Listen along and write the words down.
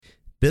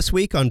This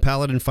week on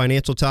Paladin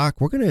Financial Talk,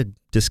 we're going to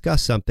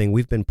discuss something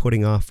we've been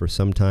putting off for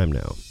some time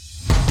now.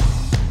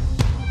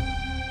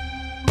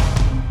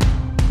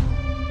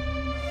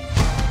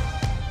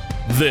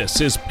 This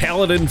is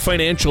Paladin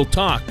Financial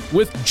Talk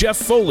with Jeff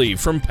Foley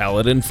from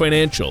Paladin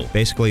Financial.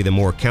 Basically, the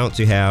more accounts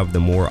you have, the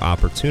more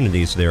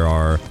opportunities there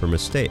are for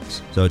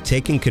mistakes. So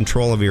taking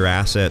control of your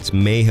assets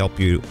may help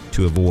you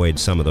to avoid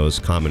some of those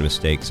common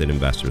mistakes that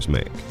investors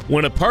make.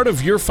 When a part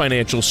of your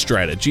financial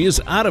strategy is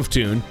out of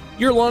tune,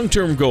 your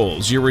long-term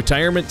goals, your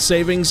retirement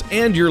savings,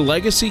 and your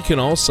legacy can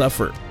all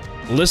suffer.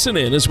 Listen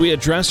in as we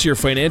address your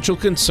financial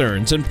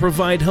concerns and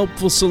provide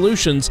helpful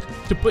solutions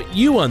to put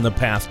you on the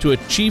path to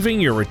achieving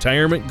your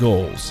retirement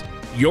goals.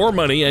 Your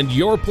money and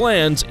your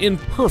plans in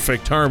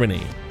perfect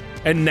harmony.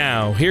 And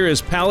now, here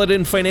is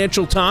Paladin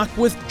Financial Talk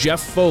with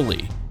Jeff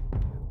Foley.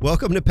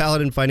 Welcome to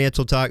Paladin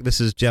Financial Talk.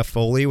 This is Jeff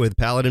Foley with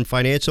Paladin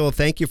Financial.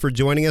 Thank you for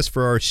joining us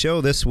for our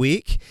show this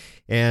week.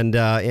 And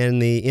in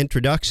the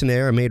introduction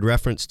there, I made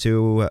reference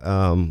to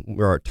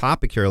our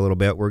topic here a little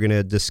bit. We're going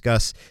to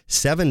discuss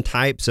 7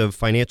 types of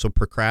financial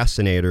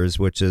procrastinators,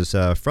 which is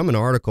from an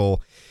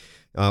article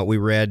we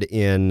read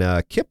in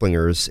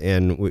Kiplinger's,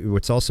 and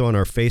it's also on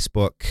our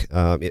Facebook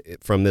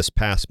from this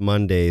past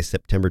Monday,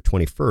 September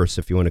 21st,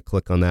 if you want to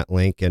click on that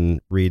link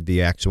and read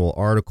the actual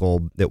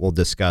article that we'll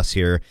discuss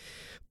here.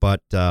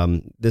 But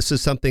this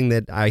is something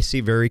that I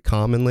see very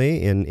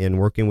commonly in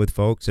working with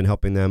folks and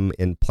helping them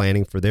in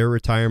planning for their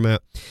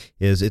retirement.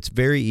 Is it's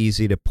very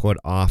easy to put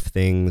off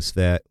things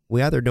that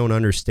we either don't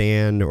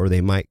understand or they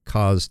might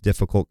cause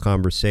difficult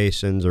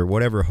conversations or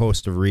whatever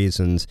host of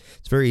reasons.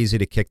 It's very easy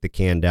to kick the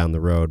can down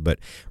the road. But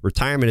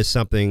retirement is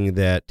something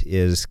that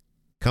is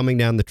coming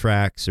down the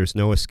tracks. There's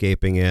no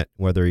escaping it,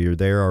 whether you're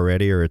there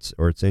already or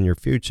it's in your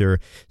future.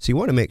 So you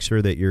want to make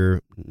sure that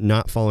you're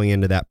not falling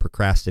into that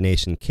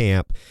procrastination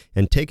camp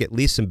and take at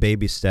least some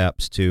baby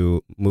steps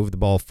to move the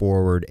ball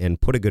forward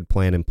and put a good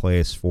plan in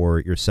place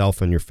for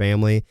yourself and your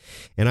family.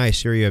 And I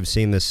assure you, I've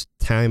seen this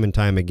time and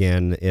time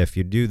again. If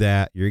you do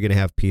that, you're going to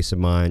have peace of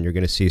mind. You're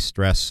going to see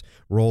stress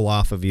roll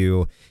off of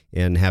you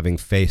in having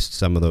faced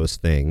some of those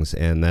things.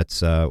 And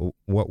that's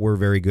what we're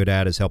very good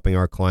at, is helping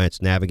our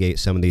clients navigate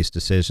some of these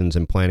decisions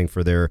and planning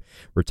for their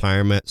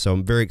retirement. So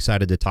I'm very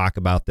excited to talk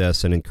about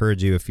this and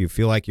encourage you, if you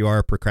feel like you are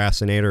a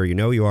procrastinator, or you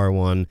know you are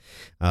one,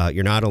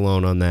 you're not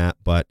alone on that,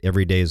 but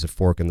every day is a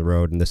fork in the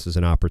road, and this is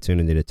an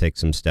opportunity to take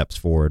some steps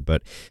forward.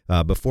 But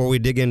before we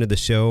dig into the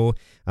show,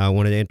 I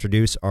wanted to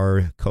introduce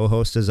our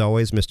co-host, as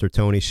always, Mr.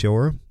 Tony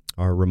Shore,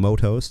 our remote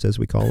host, as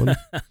we call him.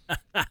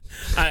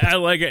 I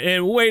like it.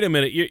 And wait a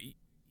minute,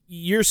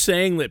 you're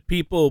saying that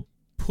people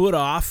put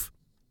off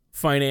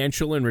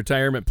financial and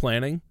retirement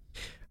planning?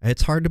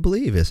 It's hard to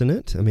believe, isn't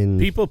it? I mean,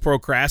 people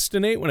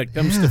procrastinate when it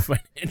comes to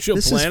financial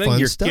planning.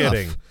 You're stuff.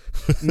 Kidding.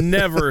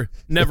 Never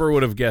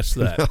would have guessed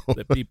that, No.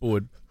 that people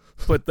would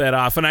put that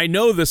off. And I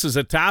know this is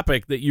a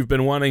topic that you've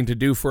been wanting to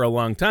do for a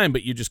long time,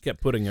 but you just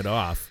kept putting it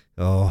off.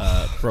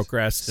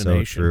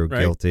 Procrastination. So true.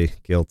 Right?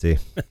 Guilty.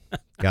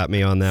 Got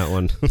me on that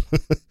one.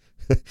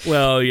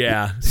 Well,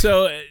 yeah.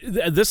 So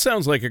this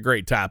sounds like a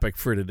great topic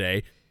for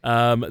today.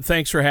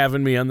 Thanks for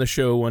having me on the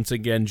show once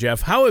again,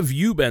 Jeff. How have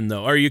you been,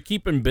 though? Are you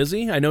keeping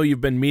busy? I know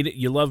you've been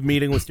you love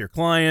meeting with your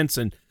clients,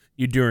 and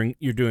you're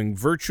doing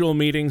virtual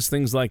meetings,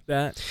 things like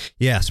that.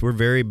 Yes, we're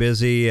very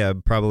busy.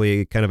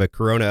 Probably kind of a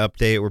Corona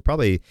update. We're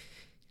probably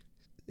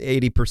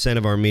 80%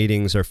 of our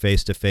meetings are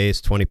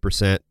face-to-face,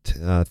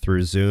 20%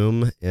 through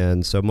Zoom.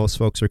 And so most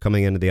folks are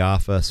coming into the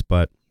office,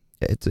 but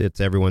it's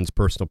everyone's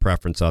personal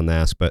preference on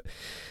this. But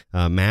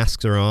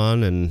masks are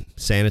on and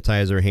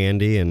sanitizer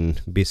handy,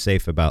 and be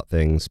safe about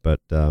things.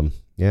 But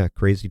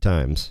crazy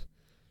times.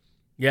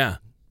 Yeah,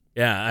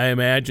 I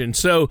imagine.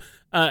 So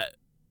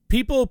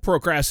people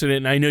procrastinate,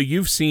 and I know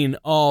you've seen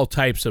all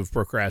types of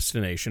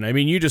procrastination. I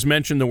mean, you just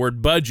mentioned the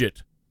word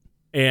budget.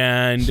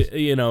 And,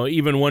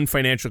 even one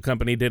financial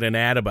company did an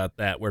ad about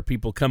that, where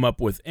people come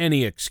up with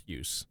any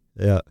excuse.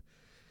 Yeah.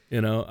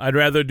 I'd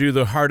rather do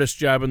the hardest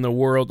job in the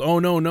world. Oh,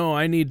 no,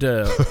 I need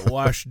to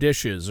wash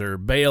dishes or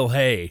bale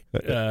hay.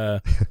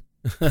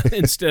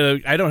 Instead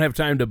of, I don't have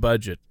time to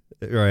budget.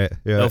 Right.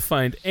 Yeah. They'll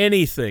find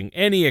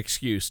any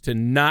excuse to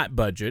not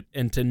budget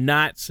and to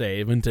not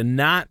save and to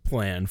not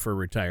plan for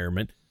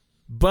retirement.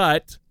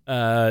 But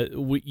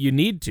you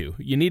need to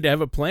have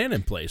a plan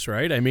in place,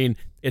 right? I mean,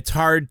 it's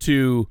hard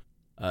to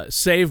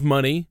save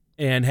money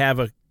and have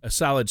a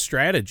solid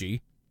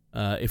strategy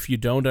if you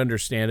don't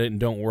understand it and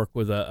don't work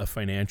with a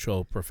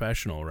financial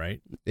professional,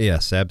 right?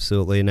 Yes,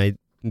 absolutely. And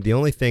the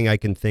only thing I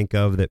can think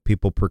of that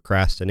people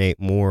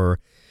procrastinate more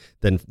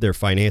than their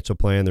financial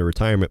plan, their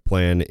retirement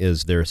plan,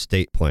 is their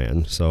estate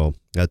plan. So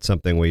that's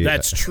something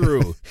That's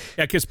true.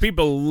 Yeah, because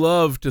people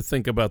love to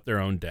think about their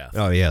own death.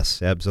 Oh,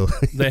 yes,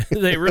 absolutely.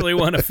 They really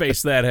want to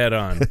face that head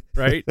on,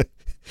 right?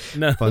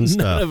 Fun stuff.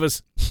 None of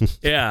us.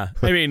 Yeah.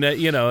 I mean,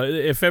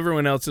 if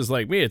everyone else is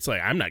like me, it's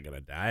like, I'm not going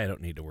to die. I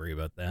don't need to worry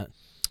about that.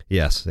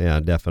 Yes. Yeah,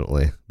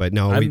 definitely. But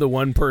no, I'm the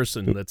one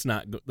person that's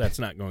not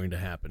going to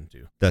happen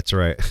to. That's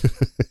right.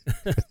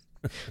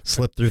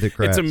 Slip through the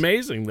cracks. It's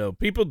amazing though.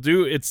 People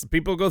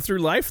go through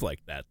life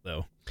like that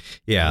though.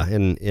 Yeah,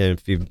 and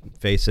if you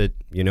face it,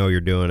 you know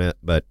you're doing it.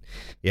 But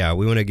yeah,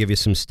 we want to give you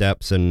some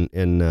steps and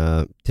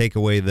take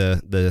away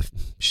the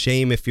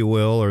shame, if you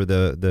will, or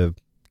the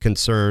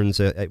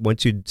concerns.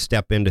 Once you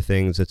step into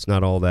things, it's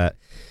not all that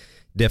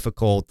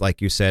difficult.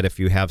 Like you said, if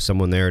you have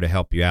someone there to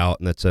help you out,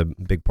 and that's a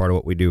big part of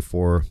what we do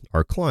for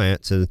our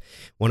clients. Is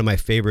one of my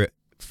favorite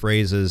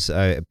phrases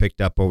I picked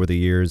up over the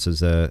years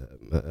is a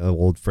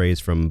old phrase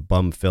from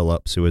Bum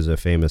Phillips, who was a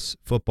famous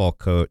football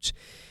coach.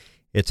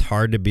 It's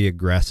hard to be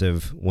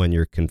aggressive when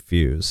you're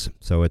confused.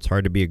 So it's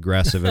hard to be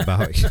aggressive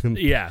about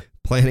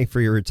planning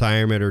for your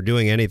retirement or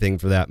doing anything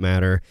for that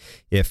matter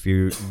if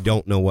you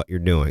don't know what you're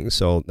doing.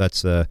 So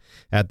that's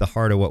at the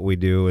heart of what we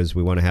do is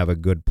we want to have a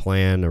good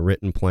plan, a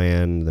written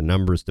plan, the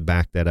numbers to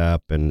back that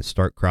up, and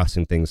start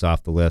crossing things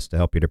off the list to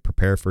help you to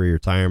prepare for your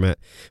retirement,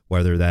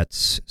 whether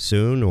that's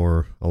soon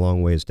or a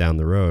long ways down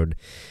the road.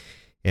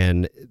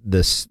 And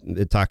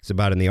it talks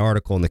about in the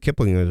article, in the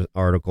Kipling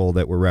article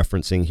that we're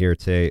referencing here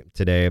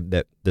today,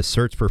 that the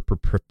search for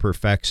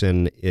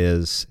perfection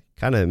is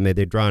kind of,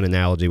 they draw an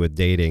analogy with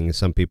dating.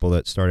 Some people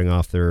that starting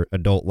off their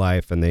adult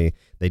life and they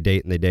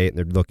date and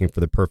they're looking for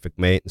the perfect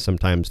mate. And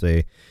sometimes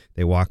they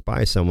walk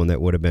by someone that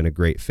would have been a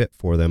great fit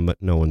for them, but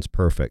no one's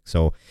perfect.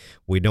 So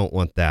we don't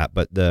want that.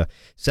 But the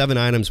 7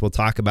 items we'll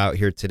talk about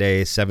here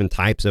today, 7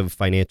 types of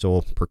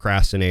financial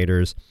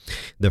procrastinators.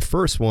 The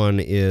first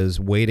one is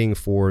waiting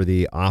for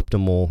the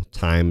optimal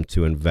time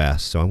to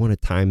invest. So I want to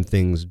time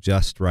things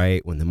just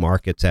right when the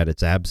market's at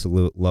its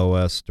absolute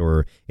lowest,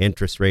 or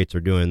interest rates are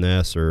doing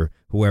this, or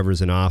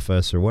whoever's in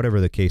office, or whatever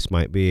the case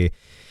might be.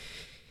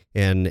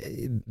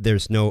 And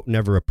there's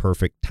never a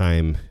perfect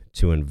time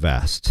to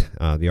invest.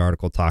 The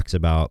article talks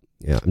about,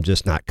 I'm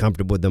just not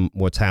comfortable with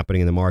what's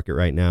happening in the market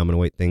right now. I'm going to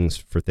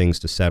wait for things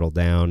to settle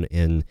down.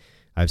 And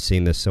I've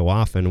seen this so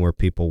often where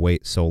people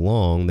wait so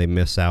long, they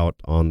miss out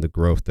on the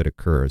growth that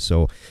occurs.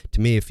 So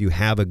to me, if you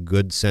have a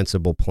good,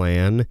 sensible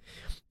plan,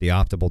 the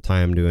optimal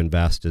time to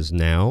invest is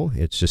now.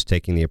 It's just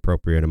taking the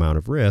appropriate amount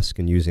of risk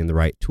and using the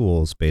right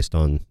tools based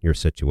on your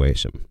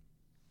situation.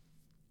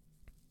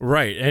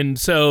 Right. And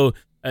so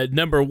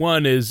number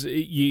one is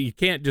you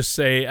can't just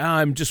say,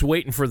 I'm just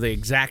waiting for the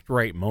exact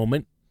right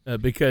moment,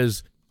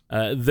 because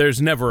there's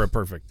never a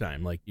perfect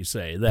time, like you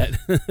say.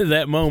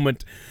 That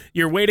moment,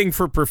 you're waiting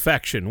for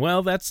perfection.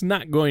 Well, that's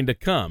not going to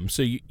come.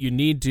 So you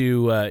need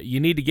to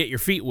get your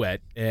feet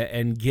wet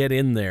and get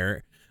in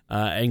there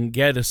and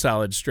get a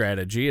solid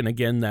strategy. And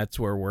again, that's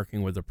where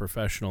working with a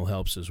professional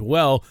helps as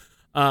well.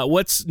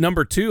 What's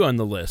number 2 on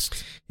the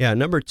list? Yeah,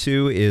 number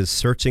 2 is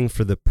searching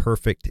for the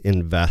perfect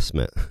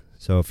investment.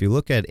 So if you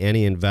look at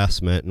any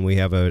investment, and we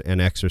have an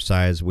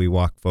exercise we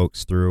walk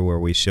folks through where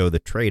we show the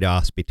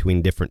trade-offs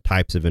between different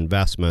types of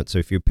investments. So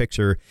if you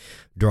picture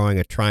drawing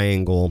a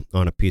triangle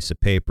on a piece of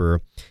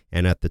paper,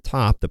 and at the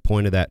top, the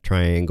point of that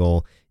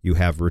triangle, you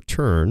have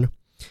return.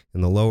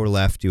 In the lower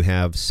left, you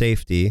have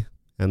safety.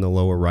 And the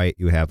lower right,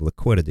 you have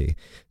liquidity.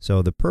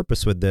 So the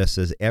purpose with this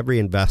is every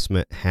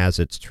investment has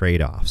its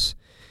trade-offs.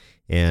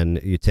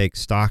 And you take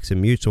stocks and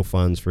mutual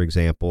funds, for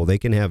example, they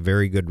can have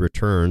very good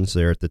returns.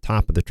 They're at the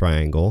top of the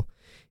triangle,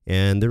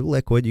 and they're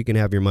liquid. You can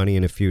have your money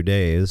in a few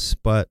days,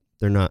 but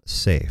they're not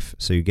safe.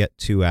 So you get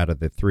 2 out of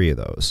the 3 of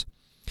those.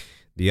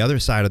 The other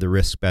side of the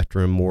risk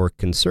spectrum, more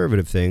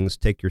conservative things,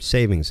 take your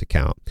savings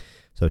account.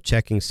 So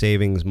checking,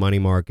 savings, money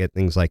market,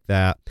 things like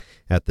that.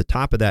 At the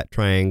top of that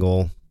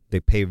triangle, they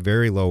pay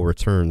very low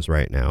returns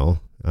right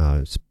now,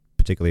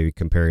 particularly if you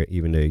compare it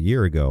even to a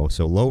year ago.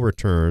 So low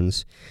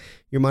returns.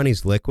 Your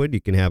money's liquid. You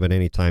can have it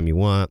any time you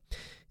want,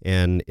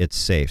 and it's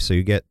safe. So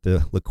you get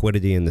the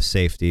liquidity and the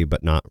safety,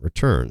 but not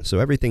return. So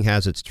everything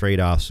has its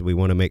trade-offs. So we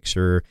want to make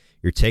sure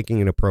you're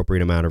taking an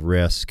appropriate amount of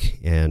risk,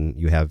 and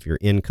you have your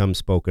income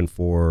spoken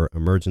for,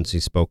 emergency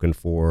spoken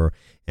for,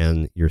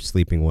 and you're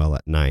sleeping well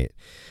at night.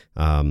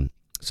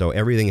 So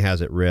everything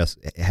has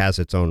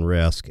its own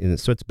risk. And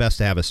so it's best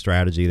to have a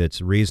strategy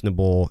that's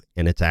reasonable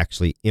and it's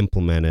actually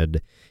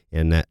implemented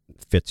and that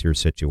fits your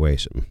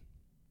situation.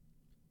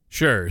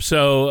 Sure.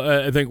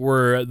 So I think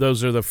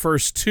those are the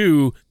first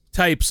 2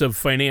 types of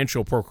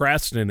financial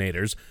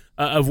procrastinators,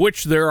 of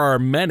which there are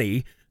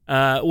many.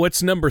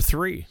 What's number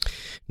 3?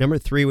 Number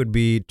 3 would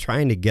be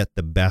trying to get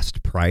the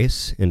best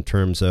price in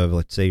terms of,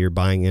 let's say you're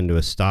buying into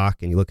a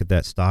stock and you look at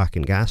that stock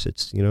and gosh,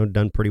 it's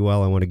done pretty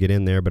well. I want to get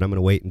in there, but I'm going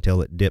to wait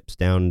until it dips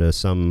down to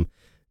some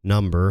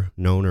number,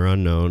 known or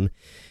unknown.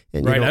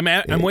 And right.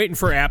 I'm waiting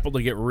for Apple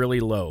to get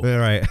really low. All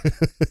right.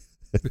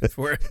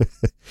 Before.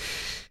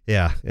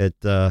 Yeah,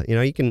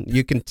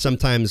 you can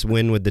sometimes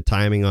win with the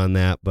timing on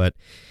that, but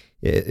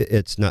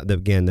it's not the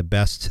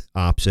best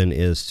option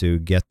is to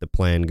get the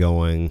plan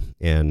going.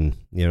 And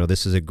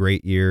this is a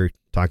great year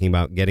talking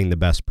about getting the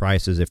best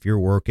prices. If you're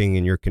working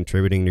and you're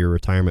contributing to your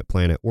retirement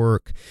plan at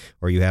work,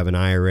 or you have an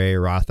IRA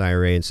or Roth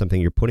IRA and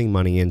something you're putting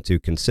money into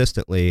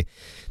consistently,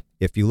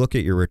 if you look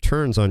at your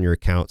returns on your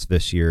accounts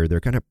this year, they're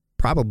going to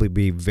probably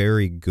be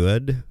very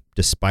good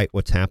despite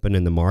what's happened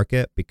in the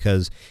market,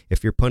 because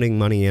if you're putting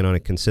money in on a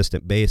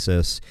consistent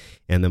basis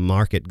and the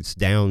market's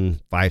down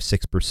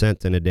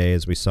 5-6% in a day,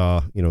 as we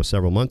saw,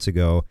 several months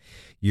ago,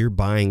 you're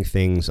buying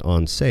things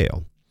on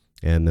sale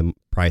and the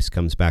price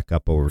comes back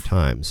up over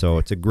time. So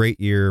it's a great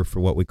year for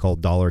what we call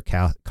dollar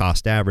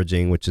cost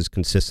averaging, which is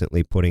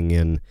consistently putting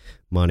in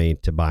money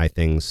to buy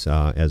things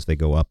as they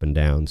go up and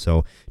down.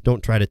 So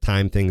don't try to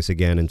time things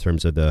again in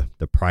terms of the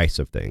price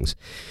of things.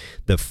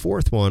 The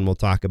fourth one we'll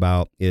talk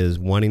about is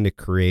wanting to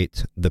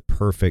create the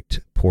perfect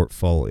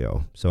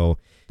portfolio. So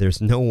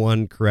there's no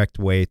one correct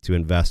way to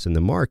invest in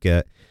the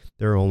market.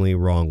 There are only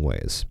wrong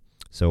ways.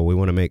 So we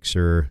want to make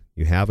sure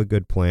you have a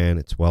good plan.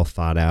 It's well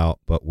thought out,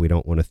 but we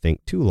don't want to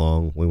think too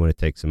long. We want to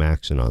take some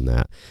action on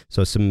that.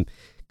 So some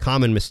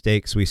common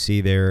mistakes we see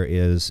there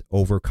is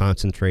over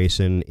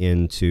concentration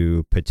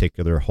into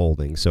particular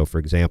holdings. So for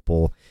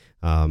example,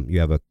 you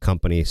have a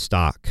company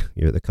stock,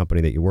 you're the company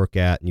that you work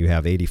at, and you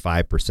have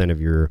 85% of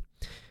your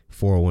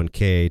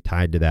 401k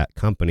tied to that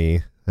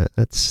company.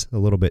 That's a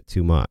little bit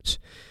too much.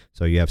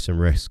 So you have some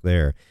risk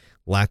there.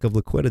 Lack of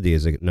liquidity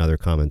is another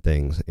common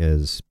thing,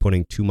 is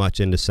putting too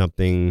much into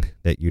something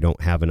that you don't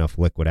have enough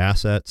liquid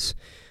assets,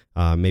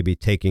 maybe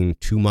taking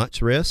too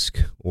much risk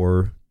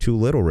or too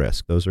little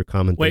risk. Those are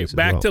common things. Wait,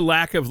 back to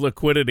lack of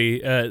liquidity.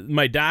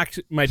 My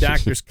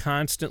doctor's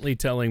constantly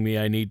telling me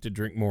I need to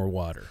drink more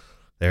water.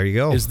 There you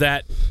go.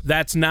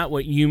 That's not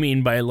what you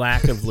mean by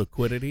lack of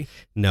liquidity?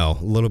 No,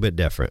 a little bit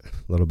different.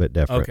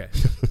 Okay.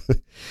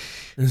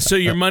 So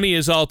your money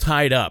is all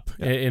tied up.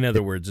 In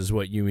other words, is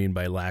what you mean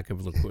by lack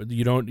of liquidity.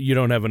 You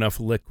don't have enough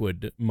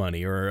liquid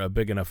money or a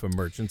big enough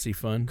emergency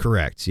fund?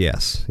 Correct.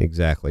 Yes,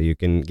 exactly. You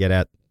can get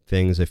at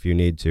things if you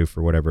need to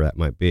for whatever that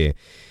might be.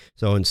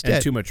 So instead,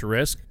 and too much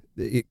risk?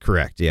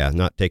 Correct. Yeah,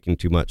 not taking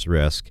too much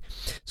risk.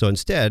 So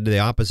instead, the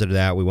opposite of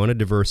that, we want to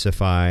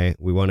diversify.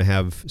 We want to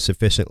have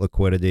sufficient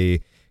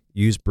liquidity.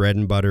 Use bread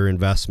and butter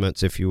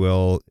investments, if you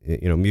will,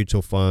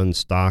 mutual funds,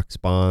 stocks,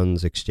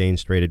 bonds,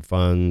 exchange traded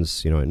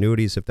funds,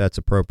 annuities if that's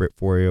appropriate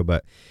for you.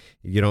 But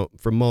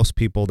for most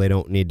people, they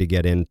don't need to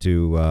get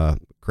into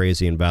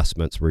crazy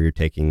investments where you're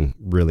taking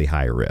really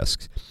high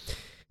risks.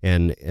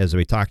 And as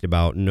we talked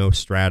about, no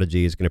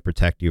strategy is going to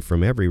protect you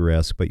from every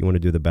risk, but you want to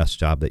do the best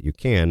job that you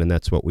can. And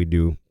that's what we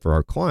do for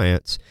our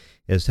clients,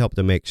 is help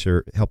them make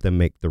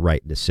the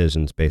right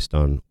decisions based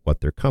on what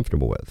they're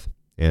comfortable with.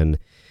 And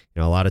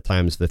a lot of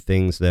times the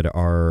things that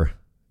are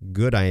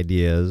good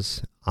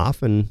ideas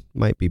often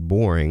might be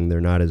boring.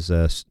 They're not as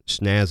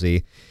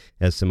snazzy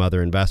as some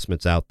other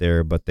investments out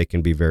there, but they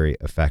can be very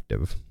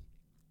effective.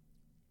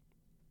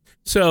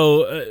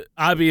 So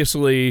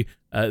obviously,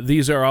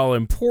 these are all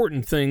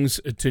important things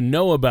to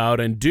know about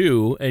and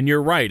do. And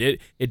you're right.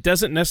 It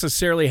doesn't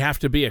necessarily have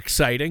to be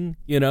exciting.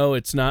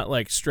 It's not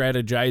like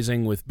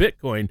strategizing with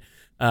Bitcoin.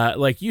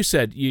 Like you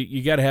said,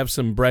 you got to have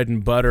some bread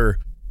and butter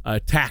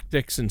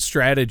tactics and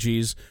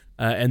strategies,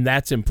 and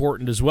that's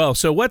important as well.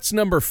 So what's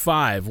number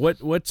 5?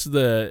 What's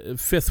the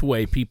fifth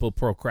way people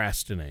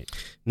procrastinate?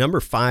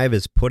 Number 5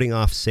 is putting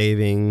off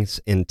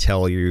savings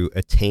until you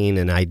attain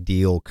an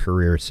ideal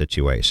career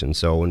situation.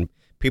 So when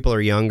people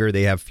are younger,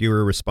 they have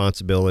fewer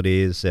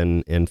responsibilities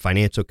and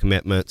financial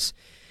commitments.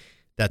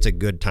 That's a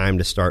good time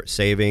to start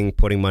saving.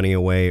 Putting money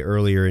away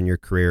earlier in your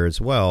career as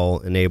well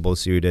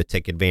enables you to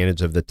take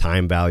advantage of the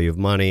time value of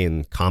money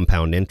and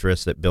compound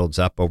interest that builds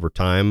up over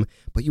time.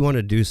 But you want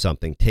to do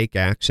something, take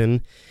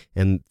action.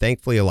 And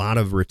thankfully, a lot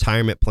of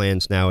retirement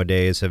plans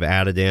nowadays have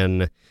added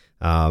in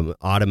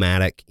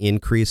automatic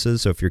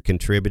increases. So if you're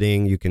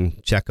contributing, you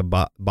can check a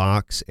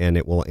box and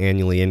it will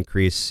annually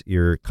increase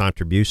your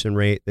contribution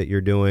rate that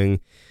you're doing,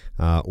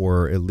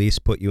 or at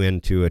least put you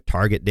into a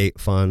target date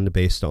fund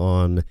based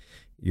on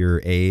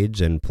your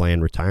age and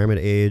planned retirement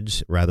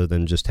age, rather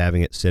than just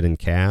having it sit in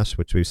cash,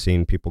 which we've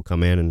seen people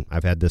come in, and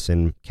I've had this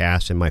in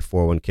cash in my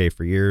 401k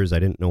for years. I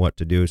didn't know what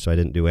to do, so I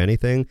didn't do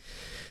anything.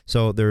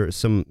 So there are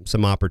some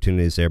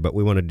opportunities there, but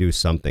we want to do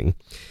something.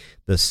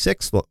 The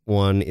sixth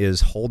one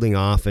is holding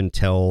off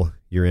until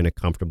you're in a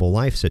comfortable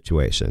life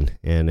situation.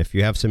 And if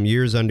you have some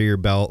years under your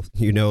belt,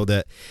 you know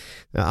that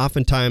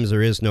oftentimes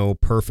there is no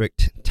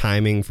perfect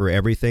timing for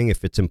everything.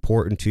 If it's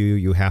important to you,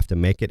 you have to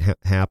make it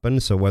happen.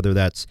 So whether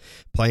that's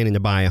planning to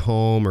buy a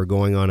home or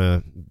going on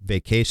a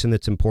vacation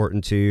that's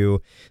important to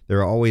you, there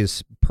are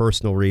always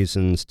personal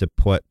reasons to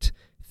put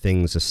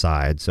things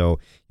aside. So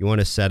you want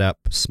to set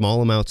up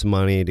small amounts of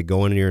money to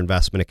go into your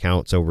investment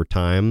accounts over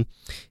time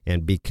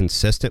and be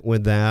consistent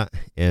with that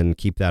and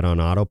keep that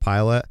on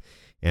autopilot.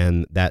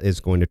 And that is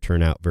going to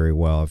turn out very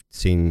well. I've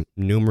seen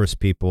numerous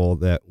people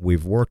that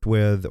we've worked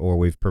with or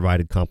we've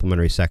provided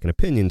complimentary second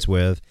opinions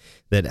with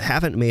that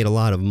haven't made a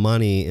lot of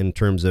money in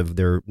terms of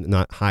they're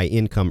not high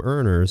income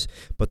earners,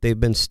 but they've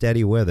been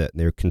steady with it.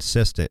 They're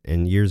consistent,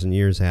 and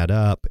years add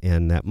up,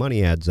 and that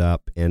money adds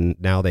up, and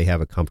now they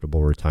have a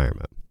comfortable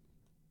retirement.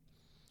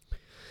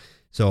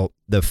 So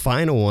the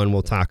final one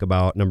we'll talk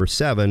about, number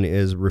 7,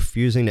 is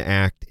refusing to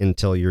act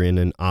until you're in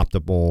an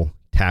optimal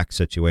tax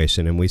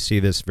situation. And we see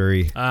this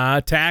very...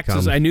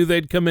 taxes. I knew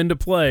they'd come into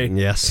play.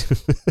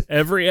 Yes.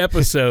 Every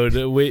episode,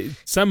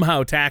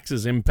 somehow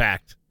taxes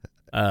impact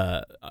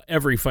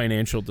every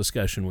financial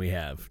discussion we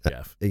have,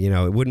 Jeff.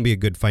 It wouldn't be a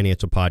good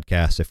financial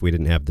podcast if we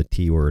didn't have the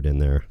T word in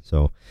there.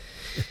 So,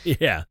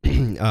 yeah.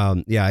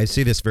 I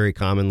see this very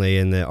commonly.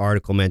 And the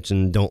article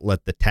mentioned, don't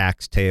let the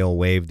tax tail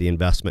wave the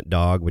investment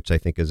dog, which I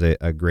think is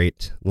a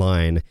great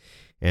line.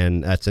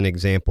 And that's an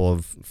example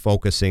of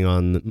focusing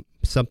on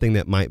something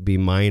that might be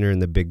minor in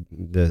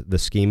the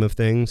scheme of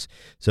things.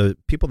 So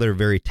people that are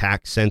very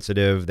tax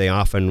sensitive, they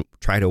often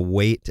try to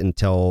wait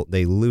until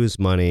they lose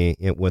money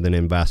with an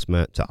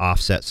investment to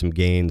offset some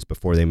gains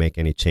before they make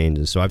any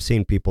changes. So I've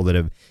seen people that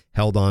have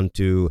held on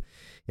to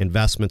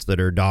investments that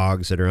are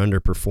dogs that are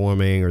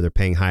underperforming, or they're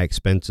paying high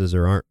expenses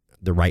or aren't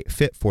the right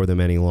fit for them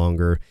any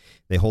longer.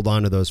 They hold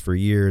on to those for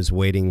years,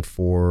 waiting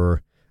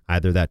for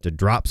either that to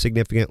drop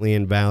significantly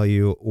in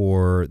value,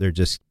 or they're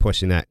just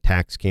pushing that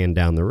tax can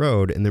down the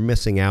road, and they're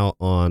missing out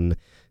on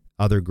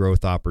other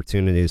growth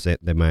opportunities that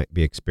they might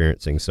be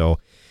experiencing. So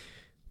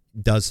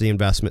does the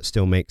investment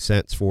still make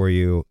sense for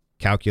you?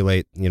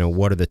 Calculate,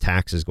 what are the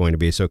taxes going to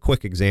be? So a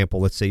quick example,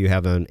 let's say you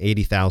have an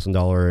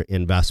 $80,000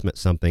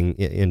 investment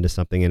into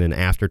something in an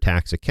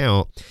after-tax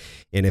account.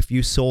 And if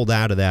you sold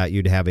out of that,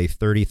 you'd have a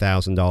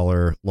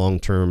 $30,000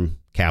 long-term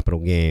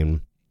capital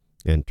gain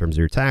in terms of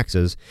your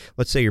taxes.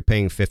 Let's say you're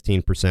paying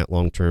 15%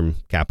 long-term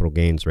capital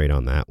gains rate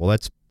on that. Well,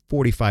 that's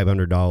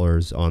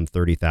 $4,500 on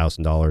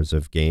 $30,000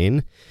 of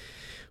gain.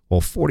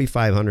 Well,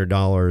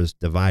 $4,500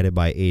 divided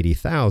by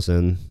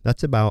 80,000,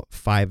 that's about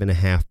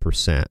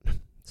 5.5%.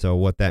 So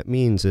what that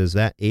means is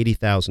that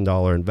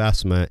 $80,000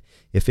 investment,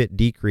 if it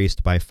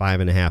decreased by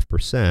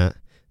 5.5%,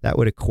 that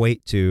would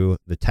equate to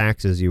the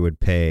taxes you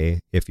would pay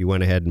if you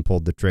went ahead and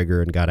pulled the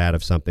trigger and got out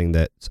of something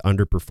that's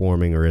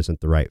underperforming or isn't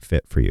the right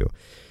fit for you.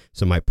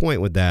 So my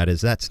point with that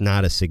is that's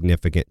not a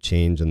significant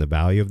change in the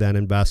value of that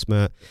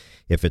investment.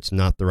 If it's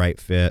not the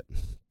right fit,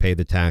 pay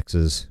the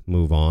taxes,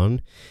 move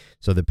on.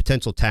 So the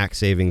potential tax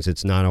savings,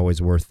 it's not always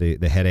worth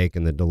the headache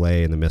and the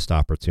delay and the missed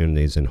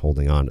opportunities in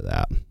holding on to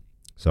that.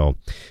 So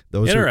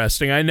those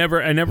interesting. I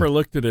never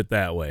looked at it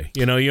that way.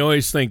 You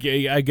always think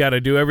I got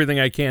to do everything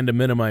I can to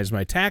minimize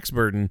my tax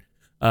burden,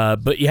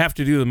 but you have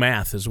to do the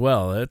math as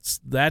well.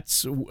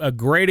 That's a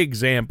great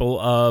example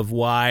of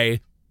why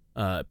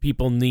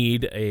people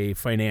need a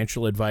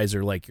financial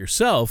advisor like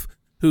yourself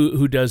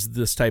who does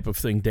this type of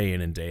thing day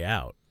in and day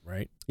out,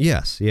 right?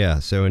 Yes, yeah.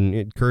 So I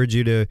encourage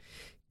you to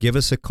give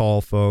us a call,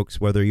 folks,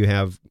 whether you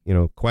have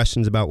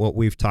questions about what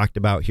we've talked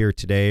about here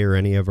today or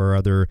any of our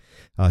other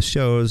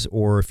shows,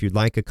 or if you'd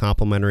like a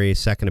complimentary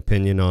second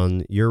opinion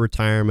on your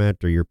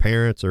retirement or your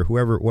parents or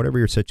whatever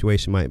your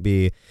situation might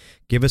be.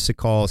 Give us a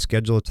call,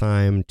 schedule a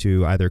time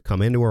to either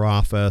come into our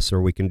office, or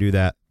we can do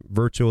that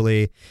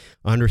virtually,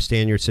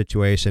 understand your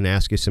situation,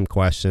 ask you some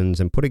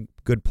questions, and put a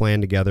good plan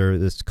together.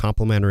 It's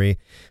complimentary.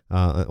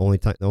 The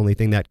only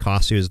thing that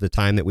costs you is the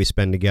time that we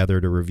spend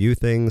together to review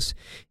things,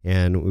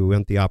 and we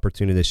want the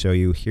opportunity to show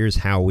you here's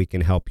how we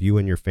can help you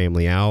and your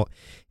family out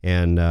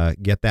and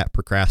get that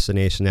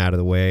procrastination out of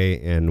the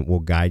way, and we'll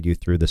guide you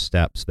through the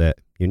steps that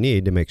you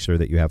need to make sure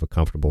that you have a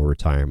comfortable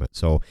retirement.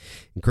 So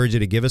encourage you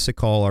to give us a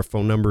call. Our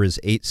phone number is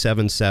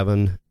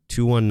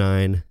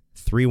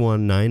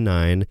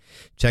 877-219-3199.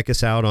 Check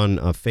us out on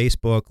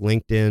Facebook,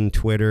 LinkedIn,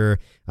 Twitter.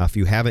 If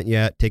you haven't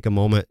yet, take a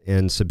moment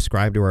and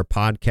subscribe to our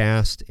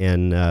podcast,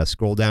 and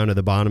scroll down to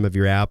the bottom of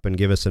your app and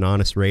give us an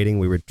honest rating.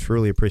 We would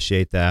truly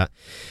appreciate that.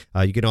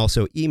 You can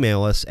also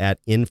email us at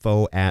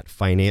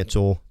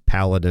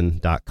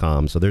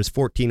info@financialpaladin.com. So there's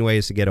 14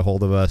 ways to get a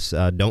hold of us.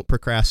 Don't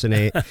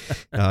procrastinate.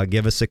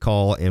 Give us a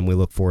call, and we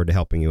look forward to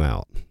helping you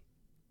out.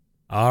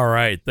 All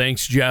right.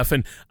 Thanks, Jeff.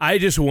 And I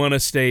just want to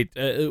state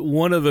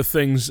one of the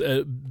things,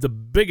 the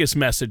biggest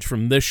message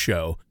from this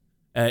show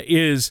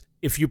is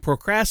if you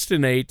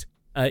procrastinate,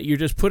 you're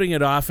just putting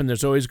it off, and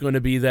there's always going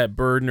to be that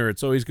burden, or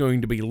it's always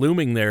going to be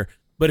looming there.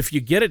 But if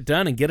you get it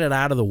done and get it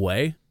out of the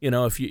way,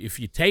 if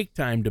you take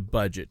time to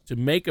budget, to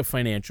make a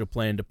financial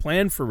plan, to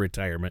plan for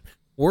retirement,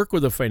 work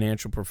with a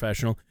financial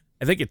professional,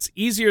 I think it's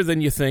easier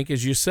than you think,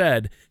 as you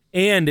said,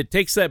 and it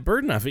takes that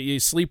burden off it. You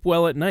sleep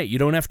well at night. You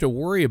don't have to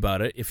worry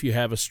about it if you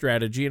have a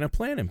strategy and a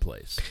plan in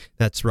place.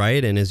 That's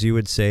right. And as you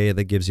would say,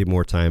 that gives you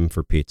more time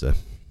for pizza.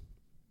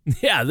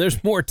 Yeah,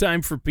 there's more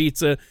time for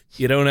pizza.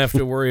 You don't have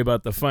to worry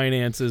about the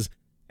finances.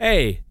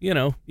 Hey,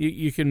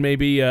 you can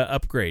maybe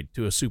upgrade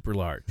to a super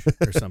large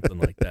or something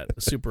like that,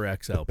 a super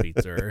XL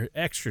pizza or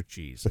extra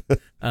cheese.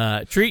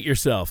 Treat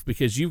yourself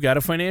because you've got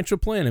a financial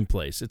plan in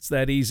place. It's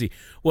that easy.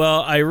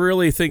 Well, I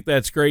really think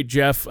that's great,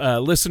 Jeff.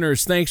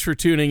 Listeners, thanks for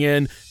tuning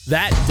in.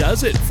 That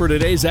does it for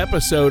today's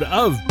episode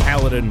of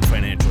Paladin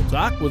Financial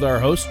Talk with our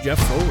host, Jeff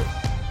Foley.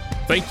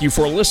 Thank you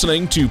for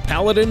listening to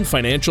Paladin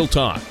Financial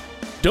Talk.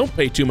 Don't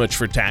pay too much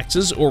for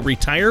taxes or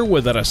retire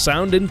without a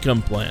sound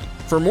income plan.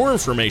 For more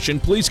information,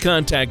 please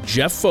contact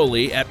Jeff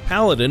Foley at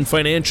Paladin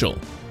Financial.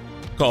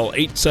 Call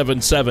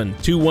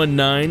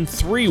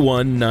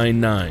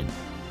 877-219-3199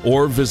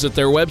 or visit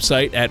their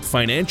website at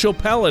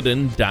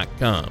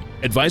financialpaladin.com.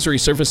 Advisory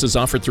services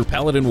offered through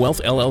Paladin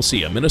Wealth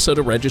LLC, a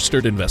Minnesota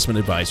registered investment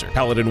advisor.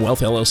 Paladin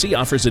Wealth LLC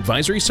offers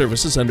advisory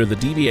services under the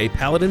DBA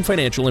Paladin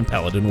Financial and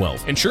Paladin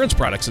Wealth. Insurance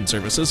products and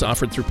services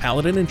offered through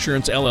Paladin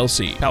Insurance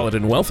LLC.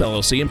 Paladin Wealth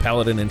LLC and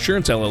Paladin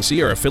Insurance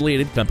LLC are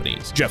affiliated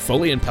companies. Jeff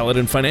Foley and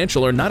Paladin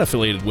Financial are not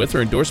affiliated with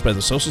or endorsed by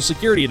the Social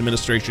Security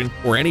Administration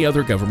or any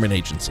other government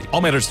agency.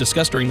 All matters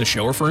discussed during the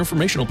show are for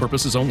informational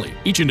purposes only.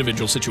 Each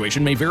individual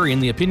situation may vary,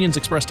 and the opinions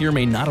expressed here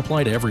may not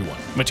apply to everyone.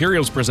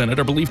 Materials presented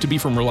are believed to be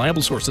from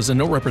reliable sources, and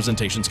no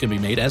representations can be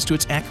made as to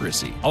its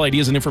accuracy. All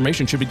ideas and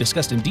information should be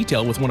discussed in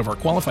detail with one of our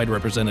qualified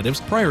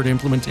representatives prior to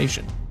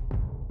implementation.